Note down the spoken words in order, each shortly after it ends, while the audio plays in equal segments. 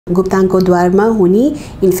गुप्ताङ्गको द्वारमा हुने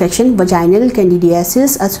infection vaginal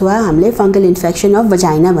क्यान्डिडियासिस अथवा हामीले फंगल इन्फेक्सन अफ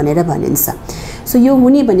भजाइना भनेर भनिन्छ। सो यो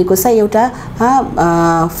हुने भनेको चाहिँ एउटा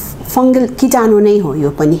फंगल कीटाणु नै हो, यो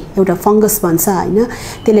पनि एउटा फंगस भन्छ हैन।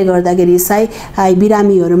 त्यसले गर्दाखेरि चाहिँ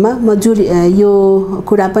बिरामीहरुमा म यो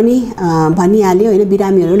कुरा पनि भनिहाल्यो हैन,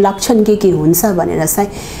 बिरामीहरु लक्षण के हुन्छ भनेर चाहिँ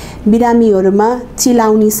बिरामीहरुमा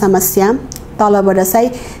चिलाउने समस्या, तलबाट चाहिँ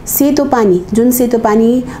सेतो पानी, जुन सेतो पानी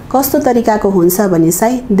कस्तो तरिकाको हुन्छ भने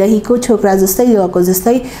चाहिँ दहीको छोक्रा जस्तै योको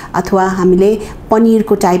जस्तै अथवा हामीले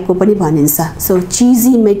पनीरको टाइपको पनि भनिन्छ। सो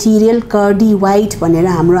चीजी मटेरियल कर्डी व्हाइट भनेर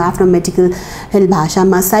हाम्रो आफ्नो मेडिकल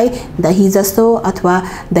भाषामा चाहिँ दही जस्तो अथवा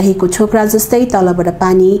दहीको छोक्रा जस्तै तलबाट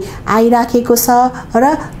पानी आइराखेको छ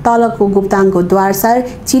र तलको गुप्ताङ्गको द्वारसर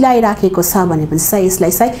चिलाइराखेको छ भनेपछि चाहिँ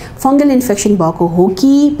यसलाई चाहिँ फंगल इन्फेक्सन भएको हो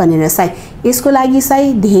कि भनेर चाहिँ यसको लागि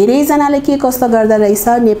चाहिँ धेरै जनाले के कस्तो गर्दा रहेछ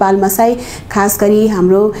नेपालमा चाहिँ खास गरी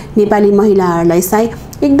हाम्रो नेपाली महिलाहरूलाई चाहिँ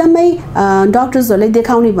एकदमै डाक्टर्सहरुले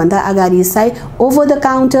देखाउने भन्दा अगाडि चाहिँ ओभर द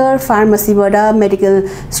काउन्टर फार्मेसीबाट मेडिकल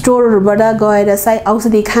स्टोरबाट गएर चाहिँ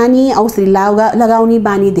औषधि खानी औषधि लगाउने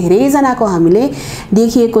बानी धेरै जनाको हामीले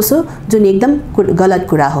देखिएको छ, जुन एकदम गलत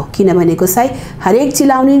कुरा हो। किनभनेको चाहिँ हरेक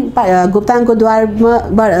चिलाउने गुप्ताङ्गको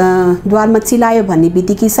द्वारमा चिलायो भन्ने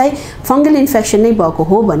बित्तिकै चाहिँ फंगल इन्फेक्सन नै भएको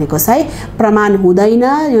हो भनेको चाहिँ प्रमाण हुँदैन,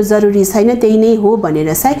 यो जरुरी छैन त्यही नै हो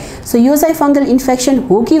भनेर चाहिँ। सो यो चाहिँ फंगल इन्फेक्सन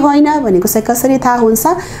हो कि होइन भनेको चाहिँ कसरी थाहा हुन्छ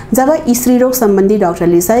जब स्त्री रोग सम्बन्धी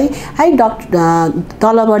डाक्टरले चाहिँ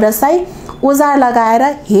तलबाट चाहिँ औजार लगाएर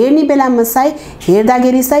हेर्ने बेलामा चाहिँ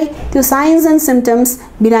हेर्दाखेरि चाहिँ त्यो साइन्स एन्ड सिम्पटम्स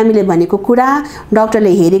बिरामीले भनेको कुरा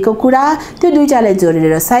डाक्टरले हेरेको कुरा त्यो दुईटालाई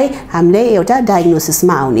जोडेर चाहिँ हामीले एउटा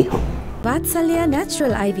डायग्नोसिसमा आउने हो। वात्सल्य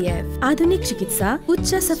नेचुरल आइभीएफ आधुनिक चिकित्सा, उच्च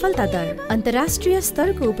सफलता दर, अन्तर्राष्ट्रिय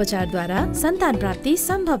स्तरको उपचारद्वारा सन्तान प्राप्ति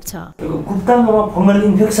सम्भव छ। गुप्ताङ्गमा फंगल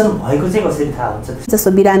इन्फेक्सन भएको चाहिँ कसरी थाहा हुन्छ?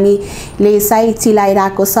 जस्तो बिरामीले चाहिँ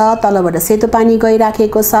चिलाइराको छ, तलबाट सेतो पानी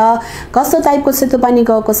गइराखेको छ, कस्तो टाइपको सेतो पानी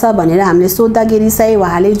गएको छ भनेर हामीले सोध्दाखेरि चाहिँ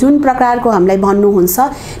उहाँले जुन प्रकारको हामीलाई भन्नुहुन्छ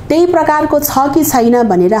त्यही प्रकारको छ कि छैन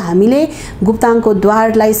भनेर हामीले गुप्ताङ्गको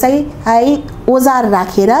द्वारलाई चाहिँ औजार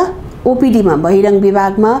राखेर ओपीडीमा बहिरंग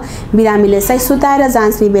विभागमा बिरामीले चाहिँ सुताएर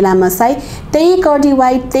जाँच्ने बेलामा चाहिँ त्यही कर्डी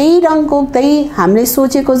व्हाइट त्यही रङको त्यही हामीले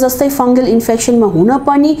सोचेको जस्तै फंगल इन्फेक्सनमा हुन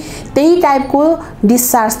पनि त्यही टाइपको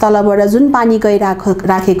डिस्चार्ज तलबाट जुन पानी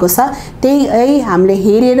गइराखेको छ त्यही हामीले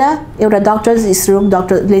हेरेर एउटा डाक्टर स्त्रीरोग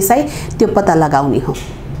डाक्टरले चाहिँ त्यो पत्ता लगाउने हो।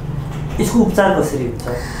 यसको उपचार कसरी हुन्छ?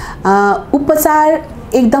 उपचार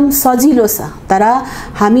एकदम सजिलो छ, तर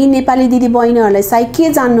हामी नेपाली दिदी बहिनीहरुलाई चाहिँ के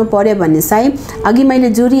जान्नु पर्यो भन्ने चाहिँ अघि मैले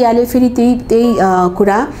जोडिहाले फेरि त्यही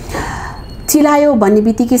कुरा चिलायो भन्ने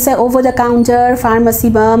बित्तिकै चाहिँ ओभर द काउन्टर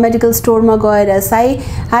फार्मेसीमा मेडिकल स्टोरमा गएर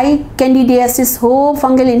चाहिँ क्यान्डिडियासिस हो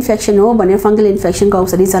फंगल इन्फेक्सन हो भनेर फंगल इन्फेक्सनको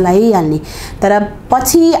औषधि चलाइहाल्ने, तर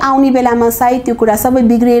पछि आउने बेलामा चाहिँ त्यो कुरा सबै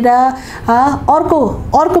बिग्रेर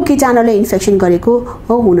अर्को कीटाणुले इन्फेक्सन गरेको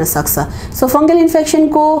हुन सक्छ। सो फंगल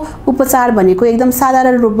इन्फेक्सनको उपचार भनेको एकदम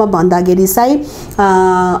साधारण रूपमा भन्दाखेरि चाहिँ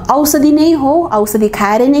औषधि नै हो, औषधि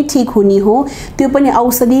खाएर नै ठीक हुने हो। त्यो पनि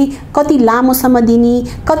औषधि कति लामोसम्म दिने,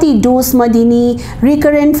 कति डोजमा दिने,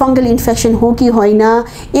 रिकरेन्ट फंगल इन्फेक्सन हो कि होइन,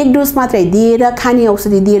 एक डोज मात्रै दिएर खाने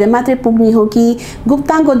औषधि दिएर मात्रै पुग्ने हो कि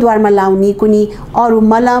गुप्ताङ्गको द्वारमा लाउने कुनै अरु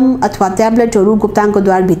मलम अथवा ट्याब्लेटहरु गुप्ताङ्गको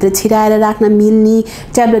द्वारभित्र छिराएर राख्न मिल्ने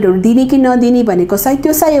ट्याब्लेटहरु दिने कि नदिने भनेको चाहिँ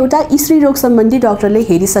त्यो चाहिँ एउटा स्त्री रोग सम्बन्धी डाक्टरले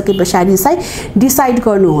हेरिसकेपछि चाहिँ डिसाइड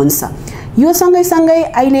गर्नुहुन्छ। यो सँगै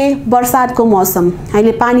अहिले बर्सातको मौसम,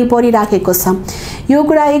 अहिले पानी परिराखेको छ, यो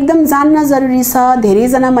कुरा एकदम जान्न जरुरी छ। धेरै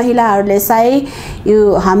जना महिलाहरूले चाहिँ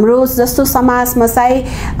यो हाम्रो जस्तो समाजमा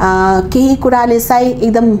चाहिँ केही कुराले चाहिँ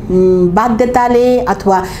एकदम बाध्यताले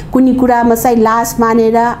अथवा कुनै कुरामा चाहिँ लाज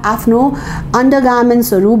मानेर आफ्नो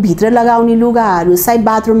अन्डरगार्मेन्ट्सहरु भित्र लगाउने लुगाहरु चाहिँ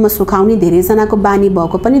बाथरुममा सुकाउने धेरै जनाको बानी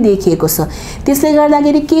भएको पनि देखिएको छ। त्यसले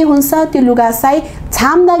गर्दाखेरि के हुन्छ, त्यो लुगा चाहिँ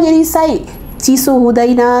छाम्दाखेरि चाहिँ चिसो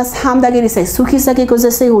हुँदैन, छाम्दाखेरि चाहिँ सुकिसकेको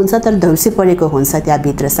जस्तै हुन्छ तर धौसी परेको हुन्छ त्यहाँ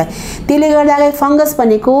भित्र चाहिँ। त्यसले गर्दाखेरि फंगस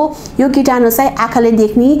भनेको यो कीटाणु चाहिँ आँखाले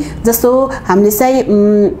देख्ने जस्तो हामीले चाहिँ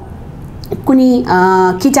कुनै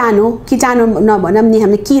कीटाणु नभनौँ नि,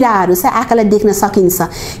 हामीले किराहरू चाहिँ आँखाले देख्न सकिन्छ।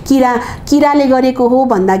 किराले गरेको हो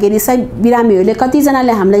भन्दाखेरि चाहिँ बिरामीहरूले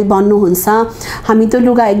कतिजनाले हामीलाई भन्नुहुन्छ हामी त्यो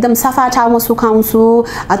लुगा एकदम सफा ठाउँमा सुकाउँछु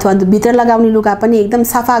अथवा भित्र लगाउने लुगा पनि एकदम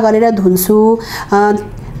सफा गरेर धुन्छु,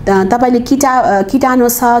 तपाईले कीटाणु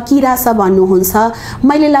छ किरा छ भन्नुहुन्छ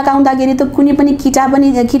मैले लगाउँदाखेरि त कुनै पनि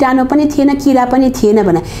कीटाणु पनि थिएन किरा पनि थिएन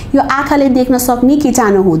भने यो आँखाले देख्न सक्ने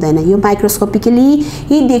कीटाणु हुँदैन यो माइक्रोस्कोपिकली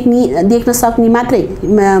देख्न सक्ने मात्रै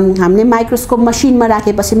हामीले माइक्रोस्कोप मसिनमा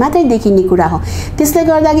राखेपछि मात्रै देखिने कुरा हो त्यसले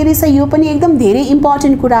गर्दाखेरि चाहिँ यो पनि एकदम धेरै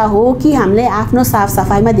इम्पोर्टेन्ट कुरा हो कि हामीले आफ्नो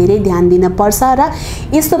साफसफाइमा धेरै ध्यान दिन पर्छ र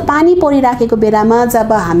यस्तो पानी परिराखेको बेलामा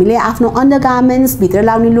जब हामीले आफ्नो अन्डरगार्मेन्ट्स भित्र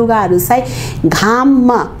लाउने लुगाहरू चाहिँ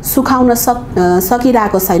घाममा सुकाउन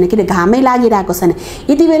सकिरहेको छैन किन घामै लागिरहेको छैन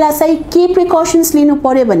यति बेला चाहिँ के प्रिकसन्स लिनु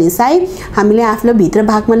पर्यो भने चाहिँ हामीले आफ्नो भित्र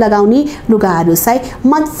भागमा लगाउने लुगाहरू चाहिँ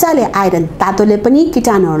मजाले आइरन तातोले पनि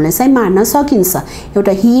कीटाणुहरूले चाहिँ मार्न सकिन्छ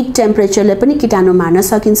एउटा हिट टेम्परेचरले पनि कीटाणु मार्न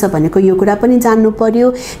सकिन्छ भनेको यो कुरा पनि जान्नु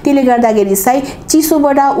पर्यो त्यसले गर्दाखेरि चाहिँ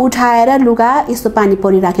चिसोबाट उठाएर लुगा यस्तो पानी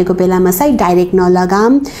परिराखेको बेलामा चाहिँ डाइरेक्ट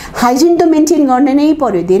नलगाम हाइजिन त मेन्टेन गर्ने नै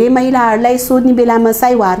पर्यो धेरै महिलाहरूलाई सोध्ने बेलामा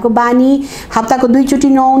चाहिँ उहाँहरूको बानी हप्ताको 2 चोटि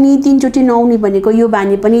नुहाउने 3 चोटि नुहाउने भनेको यो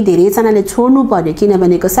बानी पनि धेरैजनाले छोड्नु पर्यो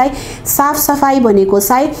किनभनेको चाहिँ साफ सफाई भनेको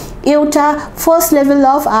चाहिँ एउटा फर्स्ट लेभल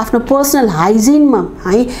अफ आफ्नो पर्सनल हाइजिनमा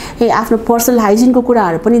है आफ्नो पर्सनल हाइजिनको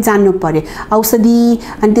कुराहरू पनि जान्नु पर्यो औषधि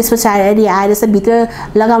अनि त्यसपछि आएर चाहिँ भित्र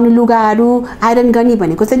लगाउने लुगाहरू आइरन गर्ने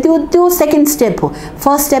भनेको चाहिँ त्यो सेकेन्ड स्टेप हो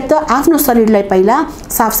फर्स्ट स्टेप त आफ्नो शरीरलाई पहिला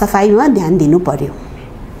साफ सफाइमा ध्यान दिनु पर्यो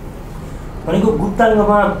भनेको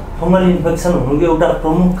गुप्ताङ्गमा फङ्गल इन्फेक्सन हुनुको एउटा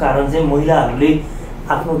प्रमुख कारण चाहिँ महिलाहरूले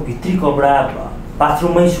आफ्नो भित्री कपडा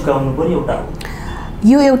बाथरुममै सुकाउनु पनि एउटा हो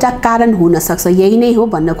यो एउटा कारण हुन सक्छ यही नै हो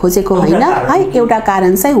भन्न खोजेको हैन है एउटा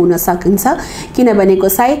कारण चाहिँ हुन सकिन्छ किनभनेको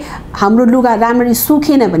चाहिँ हाम्रो लुगा राम्ररी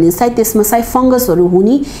सुकेन भने चाहिँ त्यसमा चाहिँ फंगसहरू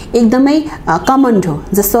हुने एकदमै कमन हो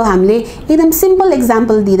जस्तो हामीले एकदम सिम्पल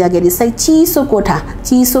एक्जाम्पल दिँदाखेरि चाहिँ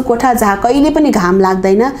चिसो कोठा जहाँ कहिले पनि घाम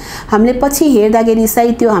लाग्दैन हामीले पछि हेर्दाखेरि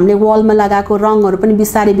चाहिँ त्यो हामीले वलमा लगाएको रङहरू पनि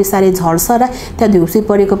बिस्तारै बिस्तारै झर्छ र त्यहाँ धुप्सी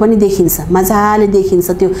परेको पनि देखिन्छ मजाले देखिन्छ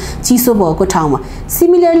त्यो चिसो भएको ठाउँमा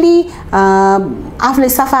सिमिलरली आफूले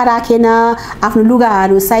सफा राखेन आफ्नो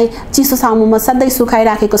लुगाहरू चाहिँ चिसो ठाउँमा सधैँ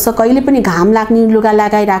सुकाइराखेको छ कहिले पनि घाम लाग्ने लुगा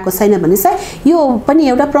लगाइरहेको छैन भने चाहिँ यो पनि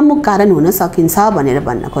एउटा प्रमुख कारण हुन सकिन्छ भनेर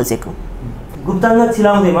भन्न खोजेको गुप्ताङ्ग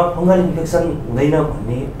चिलाउँदैमा फङ्गल इन्फेक्सन हुँदैन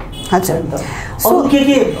भन्ने हजुर सो के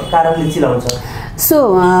कारणले चिलाउँछ सो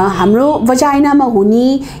हाम्रो वजाइनामा हुने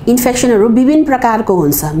इन्फेक्सनहरू विभिन्न प्रकारको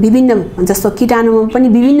हुन्छ विभिन्न जस्तो कीटाणुमा पनि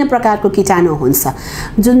विभिन्न प्रकारको कीटाणु हुन्छ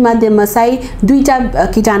जुन माध्यममा चाहिँ दुईटा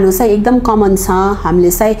कीटाणु चाहिँ एकदम कमन छ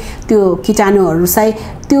हामीले चाहिँ त्यो कीटाणुहरू चाहिँ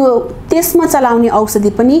त्यसमा चलाउने औषधि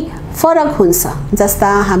पनि फरक हुन्छ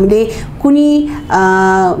जस्ता हामीले कुनै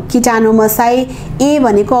कीटाणुमा चाहिँ ए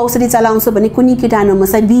भनेको औषधि चलाउँछ भने कुनै कीटाणुमा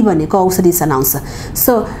चाहिँ बी भनेको औषधि चलाउँछ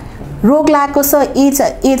सो रोग लागेको छ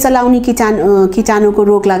ए चलाउने कीटाणुको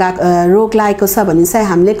रोग लागेको छ भने चाहिँ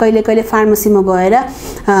हामीले कहिले कहिले फार्मेसीमा गएर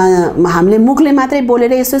हामीले मुखले मात्रै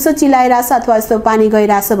बोलेर यसो चिलाइरहेछ अथवा यस्तो पानी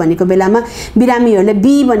गइरहेछ भनेको बेलामा बिरामीहरूले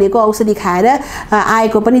बी भनेको औषधि खाएर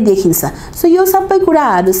आएको पनि देखिन्छ सो यो सबै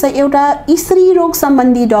कुराहरू चाहिँ एउटा स्त्री रोग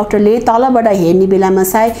सम्बन्धी डाक्टरले तलबाट हेर्ने बेलामा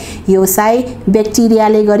चाहिँ यो चाहिँ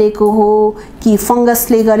ब्याक्टेरियाले गरेको हो कि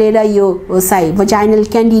फंगसले गरेर यो चाहिँ वजाइनल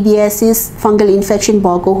क्यान्डिडियासिस फंगल इन्फेक्सन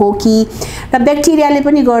भएको हो कि र ब्याक्टेरियाले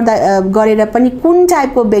पनि गरेर पनि कुन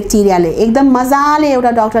टाइपको ब्याक्टेरियाले एकदम मजाले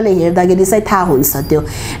एउटा डाक्टरले हेर्दाखेरि चाहिँ थाहा हुन्छ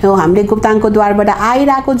त्यो हामीले गुप्ताङ्गको द्वारबाट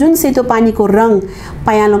आइरहेको जुन सेतो पानीको रङ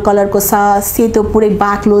पहेँलो कलरको छ सेतो पुरै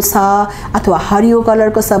बाक्लो छ अथवा हरियो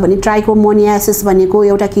कलरको छ भने ट्राइकोमोनियासिस भनेको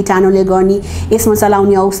एउटा कीटाणुले गर्ने यसमा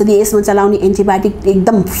चलाउने औषधि यसमा चलाउने एन्टिबायोटिक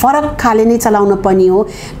एकदम फरक खाले नै चलाउन पर्ने हो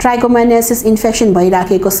ट्राइकोमोनियासिस इन्फेक्सन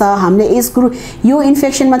भइराखेको छ हामीले यो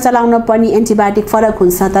इन्फेक्सनमा चलाउन पर्ने एन्टिबायोटिक फरक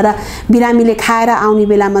हुन्छ तर बिरामीले खाएर आउने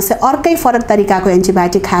बेलामा चाहिँ अर्कै फरक तरिकाको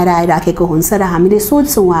एन्टिबायोटिक खाएर आइराखेको हुन्छ र हामीले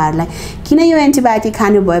सोध्छौँ उहाँहरूलाई किन यो एन्टिबायोटिक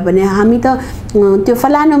खानुभयो भने हामी त त्यो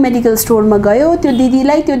फलानो मेडिकल स्टोरमा गयो त्यो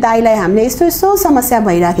दिदीलाई त्यो दाइलाई हामीले यस्तो समस्या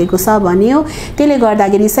भइराखेको छ भन्यो त्यसले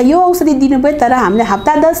गर्दाखेरि चाहिँ यो औषधि दिनुभयो तर हामीले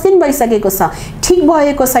हप्ता 10 दिन भइसकेको छ ठिक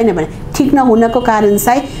भएको छैन भने ठिक नहुनको कारण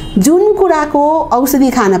चाहिँ जुन कुराको औषधि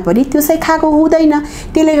खान पर्यो त्यो चाहिँ खाएको हुँदैन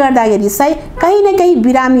त्यसले गर्दाखेरि चाहिँ कहीँ न कहीँ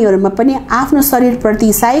बिरामीहरूमा पनि आफ्नो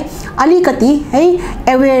शरीरप्रति चाहिँ अलिकति है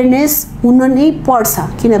अवेरनेस हुनु नै पर्छ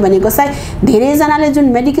किनभनेको चाहिँ धेरैजनाले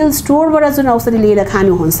जुन मेडिकल स्टोरबाट जुन औषधि लिएर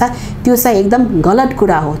खानुहुन्छ त्यो चाहिँ एकदम गलत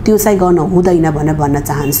कुरा हो त्यो चाहिँ गर्न हुँदैन भनेर भन्न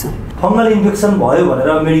चाहन्छु फंगल इन्फेक्सन भयो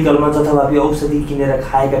भनेर मेडिकलमा जथाभावी औषधि किनेर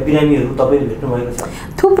खाएका बिरामीहरू तपाईले भेट्नु भएको छ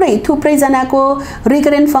थुप्रै जनाको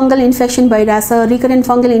recurrent fungal infection भइराछ recurrent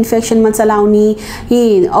fungal इन्फेक्सनमा चलाउने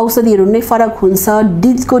यी औषधिहरू नै फरक हुन्छ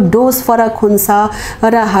डिजको डोज फरक हुन्छ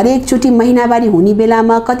र हरेक चोटि महिनावारी हुने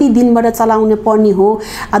बेलामा कति दिनबाट चलाउनु पर्ने हो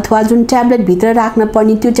अथवा जुन ट्याब्लेट भित्र राख्न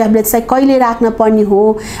पर्ने, त्यो ट्याब्लेट चाहिँ कहिले राख्न पर्ने हो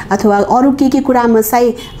अथवा अरू के कुरामा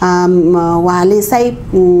चाहिँ उहाँले चाहिँ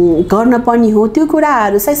गर्न पर्ने हो, त्यो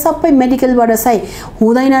कुराहरू चाहिँ सबै मेडिकलबाट चाहिँ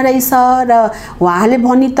हुँदैन रहेछ। र उहाँले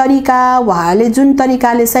भन्ने तरिका, उहाँले जुन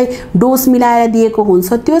तरिकाले चाहिँ डोज मिलाएर दिएको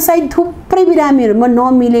हुन्छ त्यो चाहिँ थुप्रै बिरामीहरूमा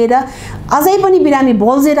नमिलेर अझै पनि बिरामी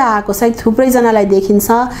बल्झेर आएको चाहिँ थुप्रैजनालाई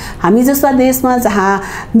देखिन्छ। हामी जस्ता देशमा जहाँ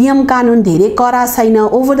नियम कानुन धेरै कडा छैन,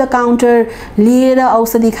 ओभर द काउन्टर लिएर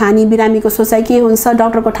औषधि खाने बिरामीको सोचाइ के हुन्छ,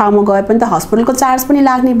 डाक्टरको ठाउँमा गए पनि त हस्पिटलको चार्ज पनि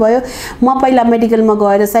लाग्ने भयो, म पहिला मेडिकलमा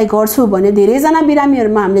गएर चाहिँ गर्छु भने धेरैजना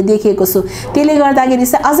बिरामीहरूमा हामीले देखेको छु। त्यसले गर्दाखेरि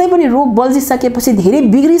चाहिँ अझै पनि रोग बल्झिसकेपछि, धेरै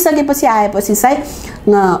बिग्रिसकेपछि आएपछि चाहिँ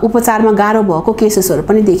उपचारमा गाह्रो भएको केसेसहरू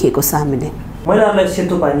पनि देखेको छ हामीले। महिलाहरूलाई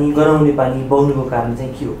सेतो पानी, गराउने पानी बग्नुको कारण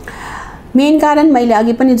चाहिँ के हो? मेन कारण मैले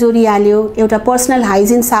अघि पनि जोडिहाल्यो, एउटा पर्सनल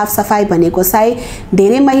हाइजिन, साफ सफाई भनेको चाहिँ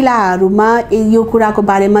धेरै महिलाहरूमा यो कुराको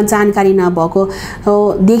बारेमा जानकारी नभएको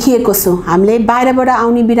देखिएको छु। हामीले बाहिरबाट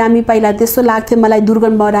आउने बिरामी पहिला त्यस्तो लाग्थ्यो मलाई,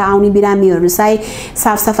 दुर्गन्धबाट आउने बिरामीहरू चाहिँ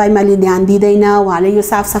साफ सफाईमा अलि ध्यान दिँदैन, उहाँले यो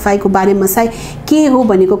साफ सफाईको बारेमा चाहिँ के हो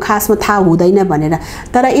भनेको खासमा थाहा हुँदैन भनेर।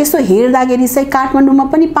 तर यसो हेर्दाखेरि चाहिँ काठमाडौँमा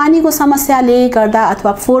पनि पानीको समस्याले गर्दा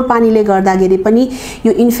अथवा फोहोर पानीले गर्दाखेरि पनि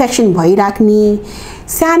यो इन्फेक्सन भइराख्ने,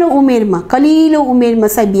 सानो उमेरमा, कलिलो उमेरमा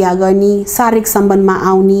चाहिँ बिहा गर्ने, शारीरिक सम्बन्धमा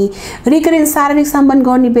आउने, रिकरेन्ट शारीरिक सम्बन्ध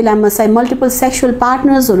गर्ने बेलामा चाहिँ मल्टिपल सेक्सुअल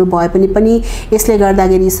पार्टनर्सहरू भए पनि यसले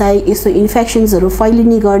गर्दाखेरि चाहिँ यस्तो इन्फेक्सन्सहरू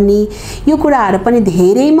फैलिने गर्ने, यो कुराहरू पनि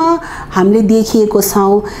धेरैमा हामीले देखिएको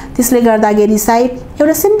छौँ। त्यसले गर्दाखेरि चाहिँ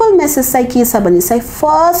एउटा सिम्पल मेसेज चाहिँ के छ भने चाहिँ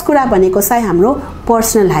फर्स्ट कुरा भनेको चाहिँ हाम्रो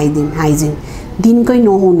पर्सनल हाइजिन दिनकै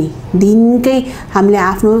नुहाउने, दिनकै हामीले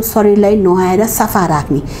आफ्नो शरीरलाई नुहाएर सफा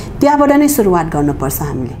राख्ने, त्यहाँबाट नै सुरुवात गर्नुपर्छ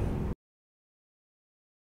हामीले।